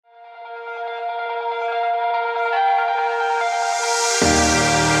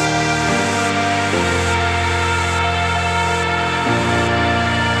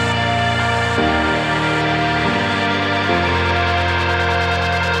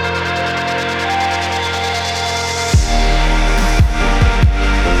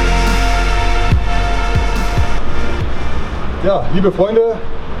Ja, liebe Freunde,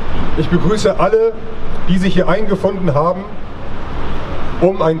 ich begrüße alle, die sich hier eingefunden haben,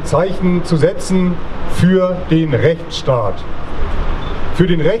 um ein Zeichen zu setzen für den Rechtsstaat. Für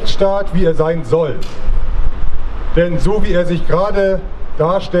den Rechtsstaat, wie er sein soll. Denn so wie er sich gerade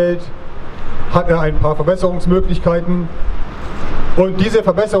darstellt, hat er ein paar Verbesserungsmöglichkeiten. Und diese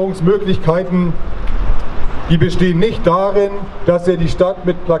Verbesserungsmöglichkeiten, die bestehen nicht darin, dass er die Stadt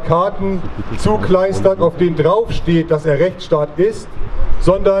mit Plakaten zukleistert, auf denen draufsteht, dass er Rechtsstaat ist,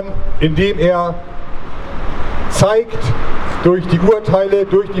 sondern indem er zeigt durch die Urteile,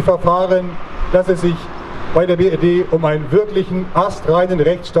 durch die Verfahren, dass es sich bei der BRD um einen wirklichen astreinen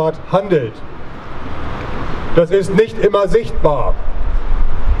Rechtsstaat handelt. Das ist nicht immer sichtbar,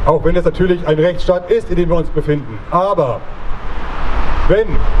 auch wenn es natürlich ein Rechtsstaat ist, in dem wir uns befinden. Aber wenn,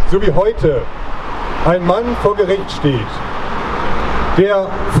 so wie heute, ein Mann vor Gericht steht, der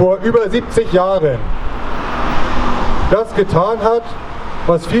vor über 70 Jahren das getan hat,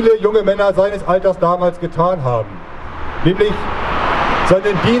 was viele junge Männer seines Alters damals getan haben, nämlich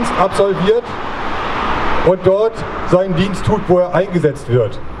seinen Dienst absolviert und dort seinen Dienst tut, wo er eingesetzt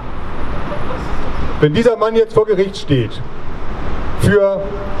wird. Wenn dieser Mann jetzt vor Gericht steht für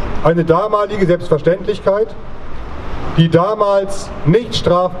eine damalige Selbstverständlichkeit, die damals nicht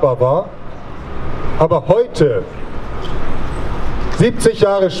strafbar war, aber heute, 70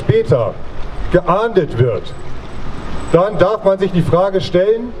 Jahre später, geahndet wird, dann darf man sich die Frage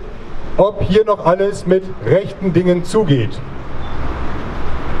stellen, ob hier noch alles mit rechten Dingen zugeht.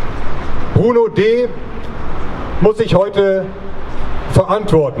 Bruno D. muss sich heute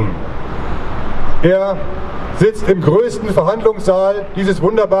verantworten. Er sitzt im größten Verhandlungssaal dieses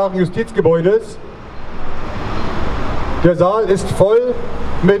wunderbaren Justizgebäudes. Der Saal ist voll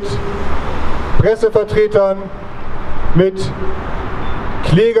mit Pressevertretern, mit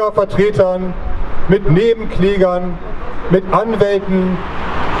Klägervertretern, mit Nebenklägern, mit Anwälten,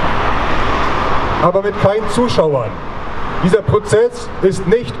 aber mit keinen Zuschauern. Dieser Prozess ist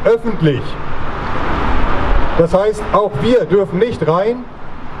nicht öffentlich. Das heißt, auch wir dürfen nicht rein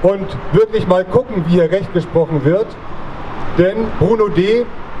und wirklich mal gucken, wie hier Recht gesprochen wird, denn Bruno D.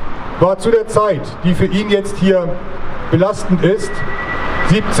 war zu der Zeit, die für ihn jetzt hier belastend ist,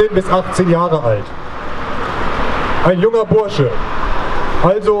 17 bis 18 Jahre alt. Ein junger Bursche.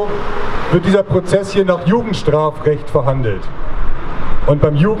 Also wird dieser Prozess hier nach Jugendstrafrecht verhandelt. Und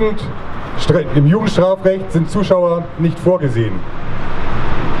im Jugendstrafrecht sind Zuschauer nicht vorgesehen.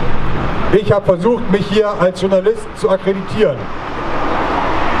 Ich habe versucht, mich hier als Journalist zu akkreditieren.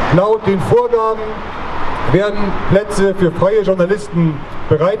 Laut den Vorgaben werden Plätze für freie Journalisten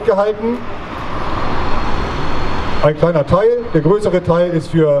bereitgehalten. Ein kleiner Teil, der größere Teil ist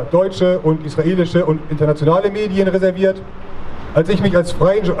für deutsche und israelische und internationale Medien reserviert. Als ich mich als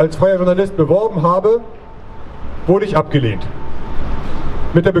freier Journalist beworben habe, wurde ich abgelehnt.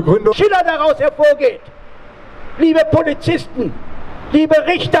 Mit der Begründung, Schiller daraus hervorgeht. Liebe Polizisten, liebe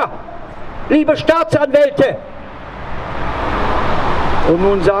Richter, liebe Staatsanwälte. Und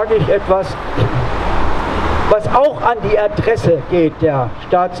nun sage ich etwas, was auch an die Adresse geht, der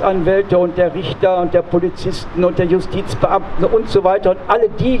Staatsanwälte und der Richter und der Polizisten und der Justizbeamten und so weiter und alle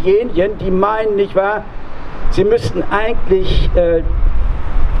diejenigen, die meinen, nicht wahr, sie müssten eigentlich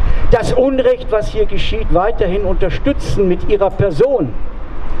das Unrecht, was hier geschieht, weiterhin unterstützen mit ihrer Person.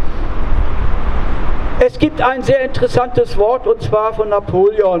 Es gibt ein sehr interessantes Wort, und zwar von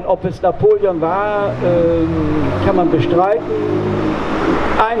Napoleon. Ob es Napoleon war, kann man bestreiten.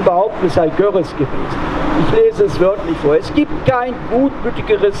 Ein behaupten, es sei Görres gewesen. Ich lese es wörtlich vor. Es gibt kein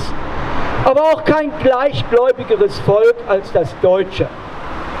gutmütigeres, aber auch kein gleichgläubigeres Volk als das Deutsche.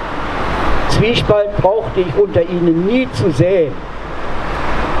 Zwiespalt brauchte ich unter ihnen nie zu säen.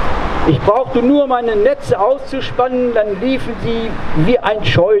 Ich brauchte nur meine Netze auszuspannen, dann liefen sie wie ein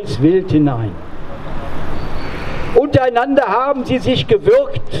scheues Wild hinein. Untereinander haben sie sich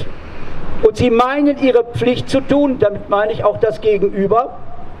gewürgt und sie meinen, ihre Pflicht zu tun, damit meine ich auch das Gegenüber,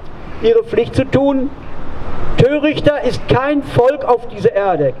 ihre Pflicht zu tun. Törichter ist kein Volk auf dieser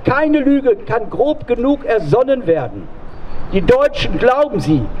Erde. Keine Lüge kann grob genug ersonnen werden. Die Deutschen glauben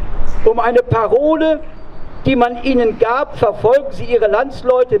sie. Um eine Parole, die man ihnen gab, verfolgen sie ihre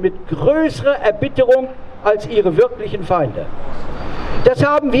Landsleute mit größerer Erbitterung als ihre wirklichen Feinde. Das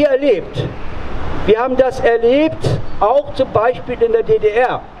haben wir erlebt. Wir haben das erlebt, auch zum Beispiel in der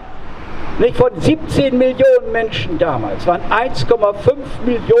DDR. Nicht von 17 Millionen Menschen damals waren 1,5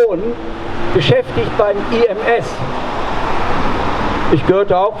 Millionen beschäftigt beim IMS. Ich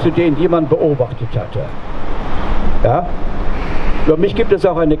gehörte auch zu denen, die man beobachtet hatte. Ja? Über mich gibt es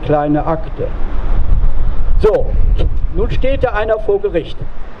auch eine kleine Akte. So, nun steht da einer vor Gericht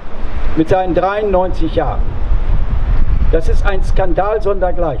mit seinen 93 Jahren. Das ist ein Skandal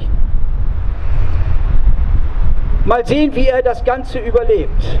sondergleichen. Mal sehen, wie er das Ganze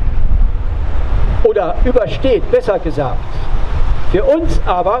überlebt. Oder übersteht, besser gesagt. Für uns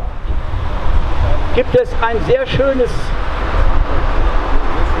aber gibt es ein sehr schönes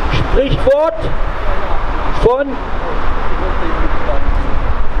Sprichwort von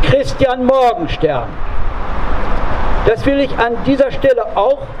Christian Morgenstern. Das will ich an dieser Stelle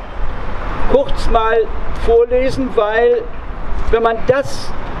auch kurz mal vorlesen, weil wenn man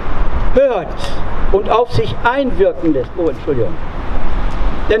das hört und auf sich einwirken lässt,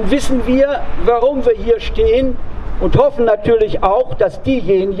 dann wissen wir, warum wir hier stehen und hoffen natürlich auch, dass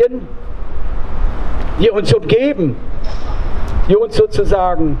diejenigen, die uns umgeben, die uns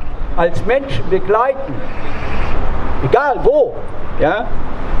sozusagen als Menschen begleiten, egal wo, ja,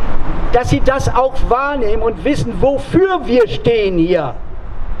 dass sie das auch wahrnehmen und wissen, wofür wir stehen hier.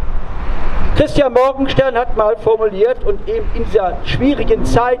 Christian Morgenstern hat mal formuliert, und eben in dieser schwierigen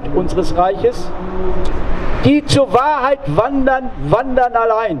Zeit unseres Reiches, die zur Wahrheit wandern, wandern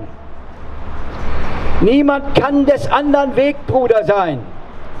allein. Niemand kann des anderen Wegbruder sein.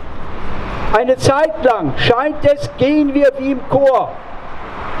 Eine Zeit lang scheint es, gehen wir wie im Chor.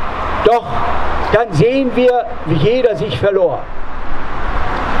 Doch dann sehen wir, wie jeder sich verlor.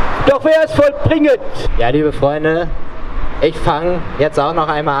 Doch wer es vollbringet. Ja, liebe Freunde, ich fange jetzt auch noch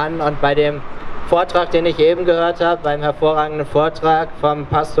einmal an und bei dem Vortrag, den ich eben gehört habe, beim hervorragenden Vortrag vom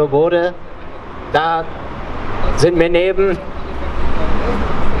Pastor Bode, da sind mir neben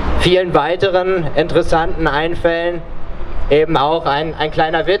vielen weiteren interessanten Einfällen eben auch ein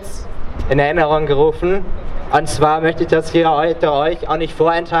kleiner Witz in Erinnerung gerufen. Und zwar möchte ich das hier heute euch auch nicht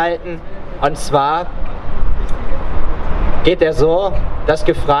vorenthalten. Und zwar geht er so, dass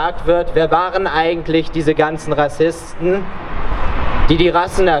gefragt wird, wer waren eigentlich diese ganzen Rassisten, die die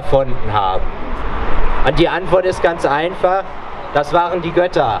Rassen erfunden haben? Und die Antwort ist ganz einfach, das waren die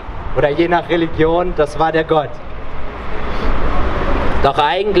Götter. Oder je nach Religion, das war der Gott. Doch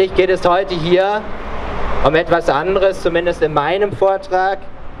eigentlich geht es heute hier um etwas anderes, zumindest in meinem Vortrag.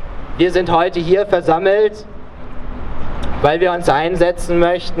 Wir sind heute hier versammelt, weil wir uns einsetzen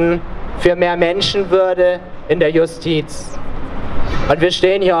möchten für mehr Menschenwürde in der Justiz. Und wir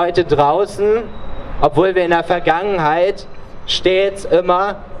stehen hier heute draußen, obwohl wir in der Vergangenheit stets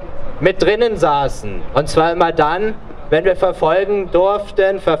immer mit drinnen saßen. Und zwar immer dann, wenn wir verfolgen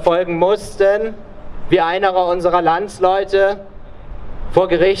durften, verfolgen mussten, wie einer unserer Landsleute vor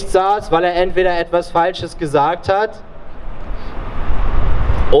Gericht saß, weil er entweder etwas Falsches gesagt hat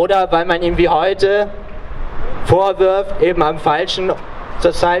oder weil man ihm wie heute vorwirft, eben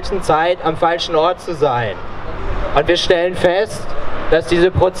zur falschen Zeit am falschen Ort zu sein. Und wir stellen fest, dass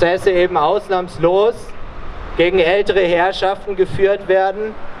diese Prozesse eben ausnahmslos gegen ältere Herrschaften geführt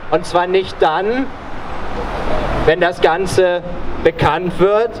werden, und zwar nicht dann, wenn das Ganze bekannt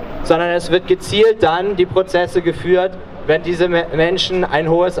wird, sondern es wird gezielt dann die Prozesse geführt, wenn diese Menschen ein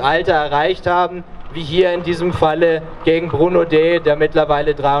hohes Alter erreicht haben, wie hier in diesem Falle gegen Bruno D., der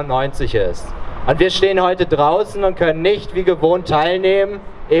mittlerweile 93 ist. Und wir stehen heute draußen und können nicht wie gewohnt teilnehmen,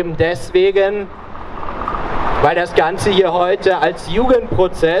 eben deswegen, weil das Ganze hier heute als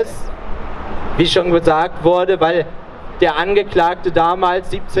Jugendprozess, wie schon gesagt wurde, weil der Angeklagte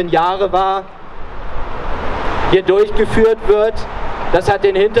damals 17 Jahre war, hier durchgeführt wird. Das hat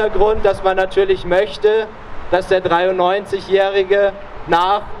den Hintergrund, dass man natürlich möchte, dass der 93-Jährige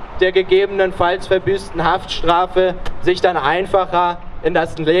nach der gegebenenfalls verbüßten Haftstrafe sich dann einfacher in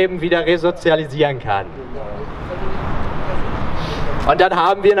das Leben wieder resozialisieren kann. Und dann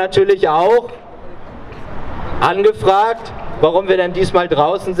haben wir natürlich auch angefragt, warum wir denn diesmal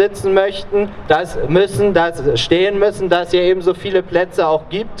draußen sitzen möchten, stehen müssen, dass es hier eben so viele Plätze auch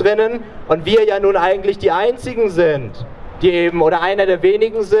gibt drinnen und wir ja nun eigentlich die einzigen sind, die eben, oder einer der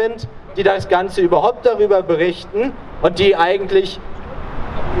wenigen sind, die das Ganze überhaupt darüber berichten und die eigentlich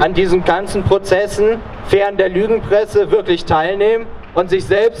an diesen ganzen Prozessen fern der Lügenpresse wirklich teilnehmen und sich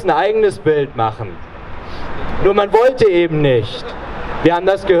selbst ein eigenes Bild machen. Nur man wollte eben nicht. Wir haben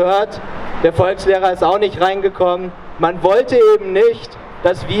das gehört, der Volkslehrer ist auch nicht reingekommen. Man wollte eben nicht,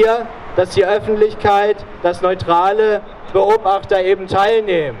 dass die Öffentlichkeit, dass neutrale Beobachter eben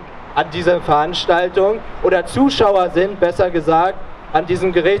teilnehmen an dieser Veranstaltung oder Zuschauer sind, besser gesagt, an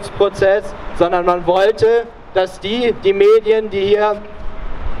diesem Gerichtsprozess, sondern man wollte, dass die Medien, die hier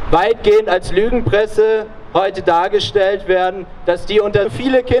weitgehend als Lügenpresse heute dargestellt werden, dass die unter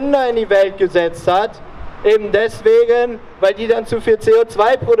viele Kinder in die Welt gesetzt hat, eben deswegen, weil die dann zu viel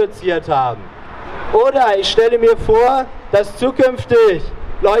CO2 produziert haben. Oder ich stelle mir vor, dass zukünftig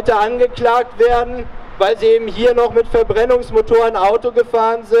Leute angeklagt werden, weil sie eben hier noch mit Verbrennungsmotoren Auto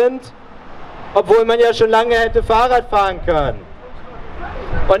gefahren sind obwohl man ja schon lange hätte Fahrrad fahren können.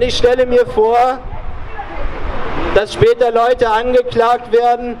 Und ich stelle mir vor, dass später Leute angeklagt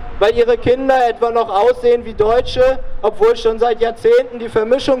werden, weil ihre Kinder etwa noch aussehen wie Deutsche, obwohl schon seit Jahrzehnten die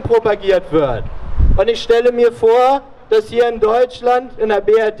Vermischung propagiert wird. Und ich stelle mir vor, dass hier in Deutschland, in der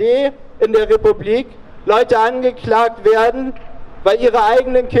BRD, in der Republik, Leute angeklagt werden, weil ihre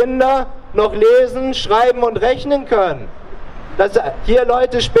eigenen Kinder noch lesen, schreiben und rechnen können. Dass hier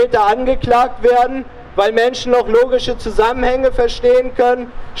Leute später angeklagt werden, weil Menschen noch logische Zusammenhänge verstehen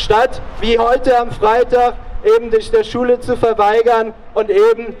können, statt wie heute am Freitag eben sich der Schule zu verweigern und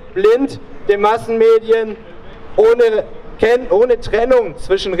eben blind den Massenmedien ohne Trennung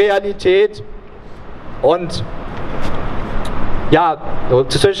zwischen Realität und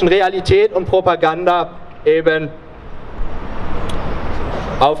zwischen Realität und Propaganda eben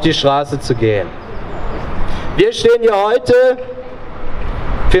auf die Straße zu gehen. Wir stehen hier heute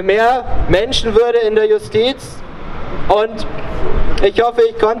für mehr Menschenwürde in der Justiz und ich hoffe,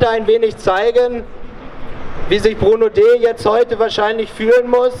 ich konnte ein wenig zeigen, wie sich Bruno D. jetzt heute wahrscheinlich fühlen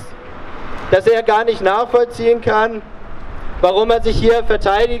muss, dass er gar nicht nachvollziehen kann, warum er sich hier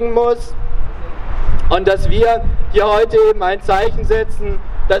verteidigen muss und dass wir hier heute eben ein Zeichen setzen,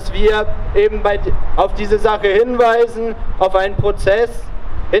 dass wir eben auf diese Sache hinweisen, auf einen Prozess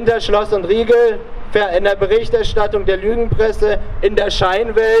hinter Schloss und Riegel, in der Berichterstattung der Lügenpresse, in der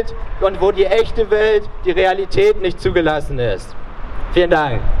Scheinwelt und wo die echte Welt, die Realität nicht zugelassen ist. Vielen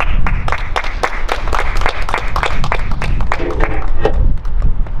Dank.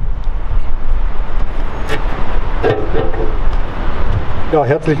 Ja,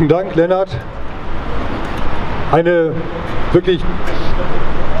 herzlichen Dank, Lennart. Eine wirklich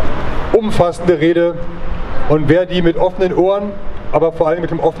umfassende Rede und wer die mit offenen Ohren, aber vor allem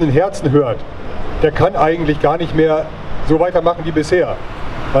mit dem offenen Herzen hört, der kann eigentlich gar nicht mehr so weitermachen wie bisher.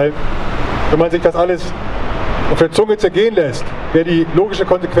 Weil wenn man sich das alles auf der Zunge zergehen lässt, wäre die logische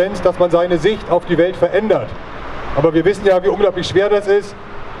Konsequenz, dass man seine Sicht auf die Welt verändert. Aber wir wissen ja, wie unglaublich schwer das ist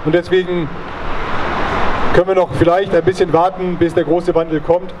und deswegen können wir noch vielleicht ein bisschen warten, bis der große Wandel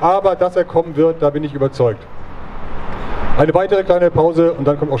kommt, aber dass er kommen wird, da bin ich überzeugt. Eine weitere kleine Pause und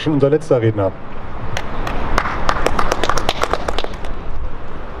dann kommt auch schon unser letzter Redner.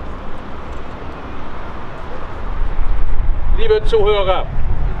 Liebe Zuhörer,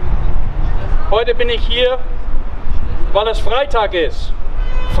 heute bin ich hier, weil es Freitag ist.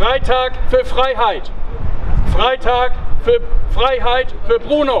 Freitag für Freiheit. Freitag für Freiheit für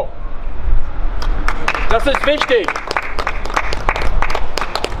Bruno. Das ist wichtig.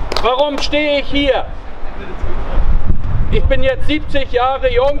 Warum stehe ich hier? Ich bin jetzt 70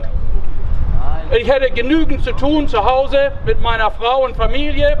 Jahre jung. Ich hätte genügend zu tun zu Hause mit meiner Frau und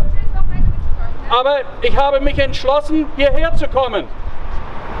Familie. Aber ich habe mich entschlossen, hierher zu kommen.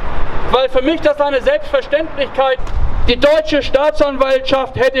 Weil für mich das eine Selbstverständlichkeit. Die deutsche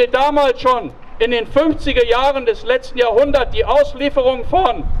Staatsanwaltschaft hätte damals schon in den 50er Jahren des letzten Jahrhunderts die Auslieferung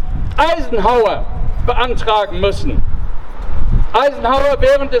von Eisenhower beantragen müssen. Eisenhower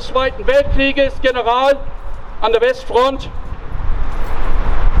während des Zweiten Weltkrieges, General an der Westfront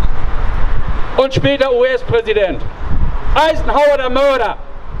und später US-Präsident. Eisenhower der Mörder,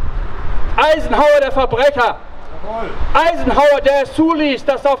 Eisenhower der Verbrecher, Eisenhower, der es zuließ,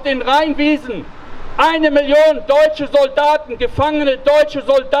 dass auf den Rheinwiesen 1 Million deutsche Soldaten, gefangene deutsche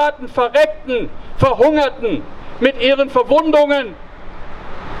Soldaten verreckten, verhungerten, mit ihren Verwundungen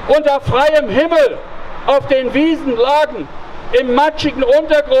unter freiem Himmel auf den Wiesen lagen, im matschigen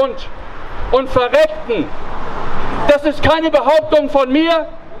Untergrund und verreckten. Das ist keine Behauptung von mir,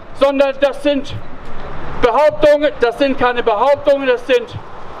 sondern das sind Behauptungen, das sind keine Behauptungen, das sind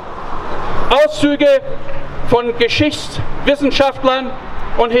Auszüge von Geschichtswissenschaftlern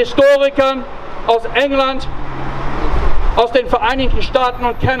und Historikern aus England, aus den Vereinigten Staaten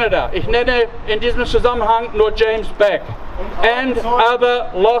und Kanada. Ich nenne in diesem Zusammenhang nur James Beck. And other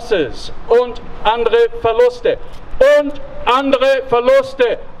losses. Und andere Verluste. Und andere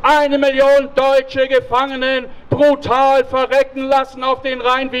Verluste. 1 Million deutsche Gefangenen brutal verrecken lassen auf den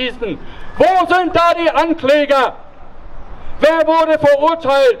Rheinwiesen. Wo sind da die Ankläger? Wer wurde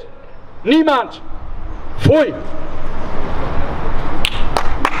verurteilt? Niemand. Pfui.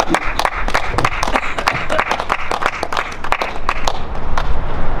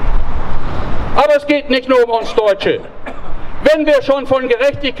 Aber es geht nicht nur um uns Deutsche. Wenn wir schon von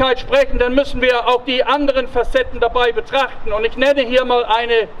Gerechtigkeit sprechen, dann müssen wir auch die anderen Facetten dabei betrachten. Und ich nenne hier mal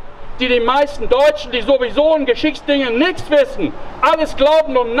eine, die die meisten Deutschen, die sowieso in Geschichtsdingen nichts wissen, alles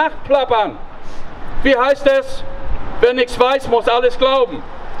glauben und nachplappern. Wie heißt es? Wer nichts weiß, muss alles glauben.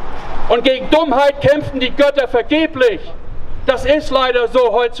 Und gegen Dummheit kämpfen die Götter vergeblich. Das ist leider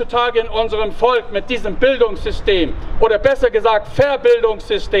so heutzutage in unserem Volk mit diesem Bildungssystem oder besser gesagt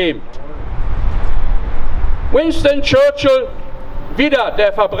Verbildungssystem. Winston Churchill, wieder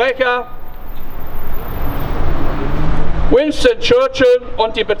der Verbrecher. Winston Churchill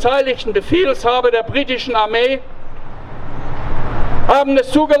und die beteiligten Befehlshaber der britischen Armee haben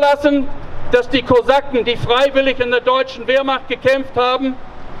es zugelassen, dass die Kosaken, die freiwillig in der deutschen Wehrmacht gekämpft haben,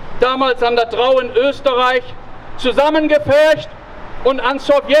 damals an der Drau in Österreich, zusammengepfercht und an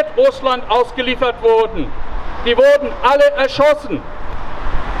Sowjetrussland ausgeliefert wurden. Die wurden alle erschossen.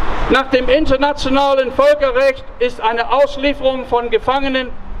 Nach dem internationalen Völkerrecht ist eine Auslieferung von Gefangenen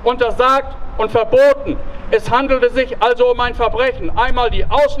untersagt und verboten. Es handelte sich also um ein Verbrechen. Einmal die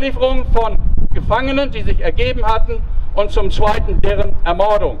Auslieferung von Gefangenen, die sich ergeben hatten, und zum Zweiten deren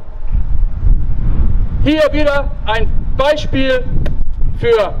Ermordung. Hier wieder ein Beispiel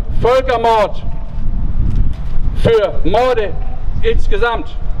für Völkermord, für Morde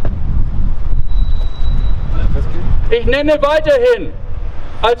insgesamt. Ich nenne weiterhin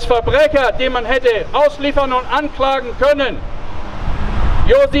als Verbrecher, den man hätte ausliefern und anklagen können,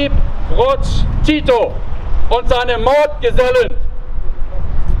 Josip Broz Tito und seine Mordgesellen.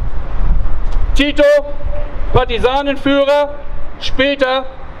 Tito, Partisanenführer, später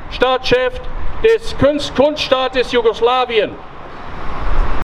Staatschef des Kunststaates Jugoslawien.